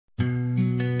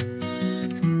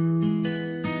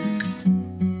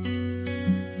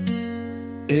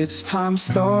It's time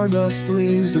stardust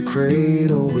leaves the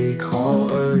cradle we call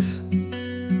Earth.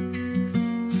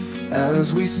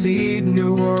 As we seed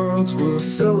new worlds, we'll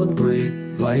celebrate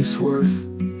life's worth.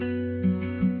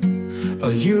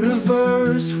 A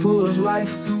universe full of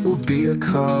life will be a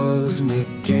cosmic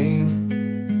game.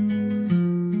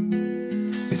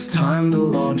 It's time to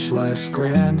launch life's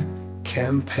grand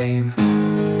campaign.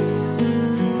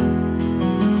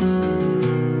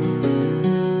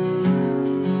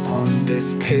 On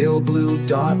this pale blue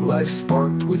dot, life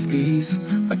sparked with ease,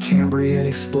 a Cambrian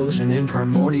explosion in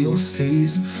primordial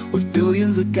seas. With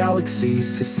billions of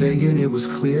galaxies to say, and it was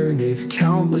clear, neath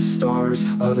countless stars,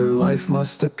 other life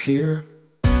must appear.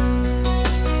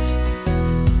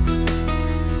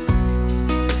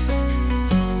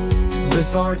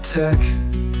 With our tech,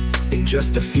 in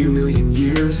just a few million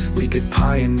years, we could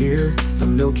pioneer the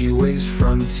Milky Way's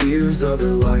frontiers. Other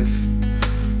life,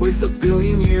 with a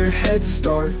billion-year head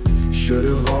start, should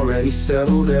have already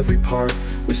settled every part.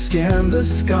 We scanned the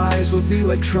skies with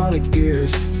electronic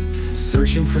ears,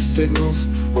 searching for signals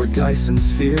or Dyson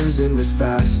spheres in this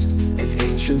vast and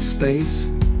ancient space.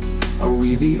 Are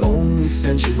we the only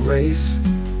sentient race?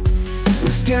 We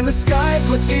scan the skies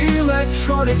with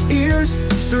electronic ears,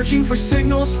 searching for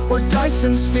signals or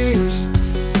Dyson spheres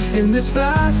in this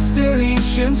vast and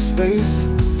ancient space.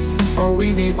 Are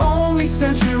we the only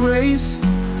sentient race?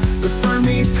 The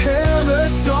Fermi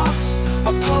Paradox,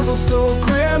 a puzzle so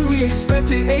grand we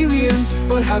expected aliens,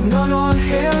 but have none on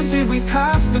hand. Did we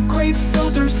pass the great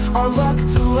filters, our luck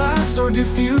to last, or do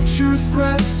future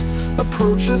threats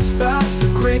approach us fast? The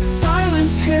great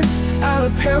silence hints at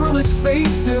a perilous fate.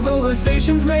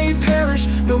 Civilizations may perish,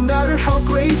 no matter how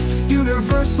great.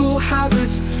 Universal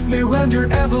hazards may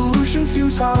render evolution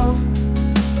futile.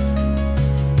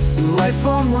 Life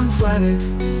on one planet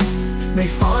may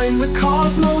find the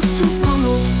cosmos too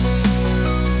brutal.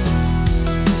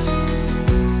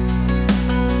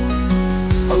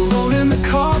 Alone in the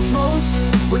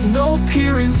cosmos, with no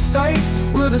peer in sight,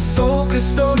 we're the sole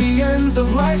custodians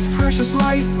of life's precious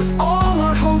light. With all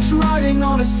our hopes riding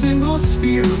on a single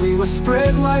sphere, we will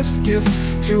spread life's gift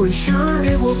to ensure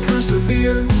it will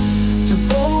persevere. To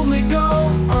boldly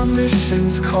go, our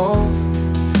missions call.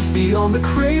 Beyond the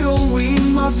cradle we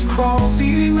must crawl,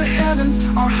 seeing the heavens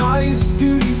our highest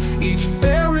duty. Each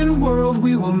barren world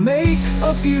we will make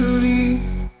a beauty.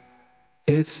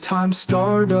 It's time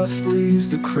stardust leaves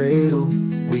the cradle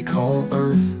we call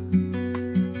Earth.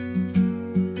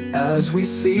 As we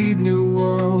seed new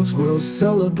worlds, we'll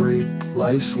celebrate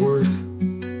life's worth.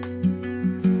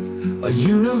 A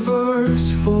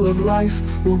universe full of life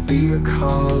will be a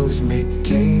cosmic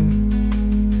game.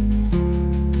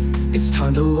 It's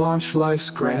time to launch life's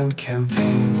grand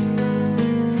campaign.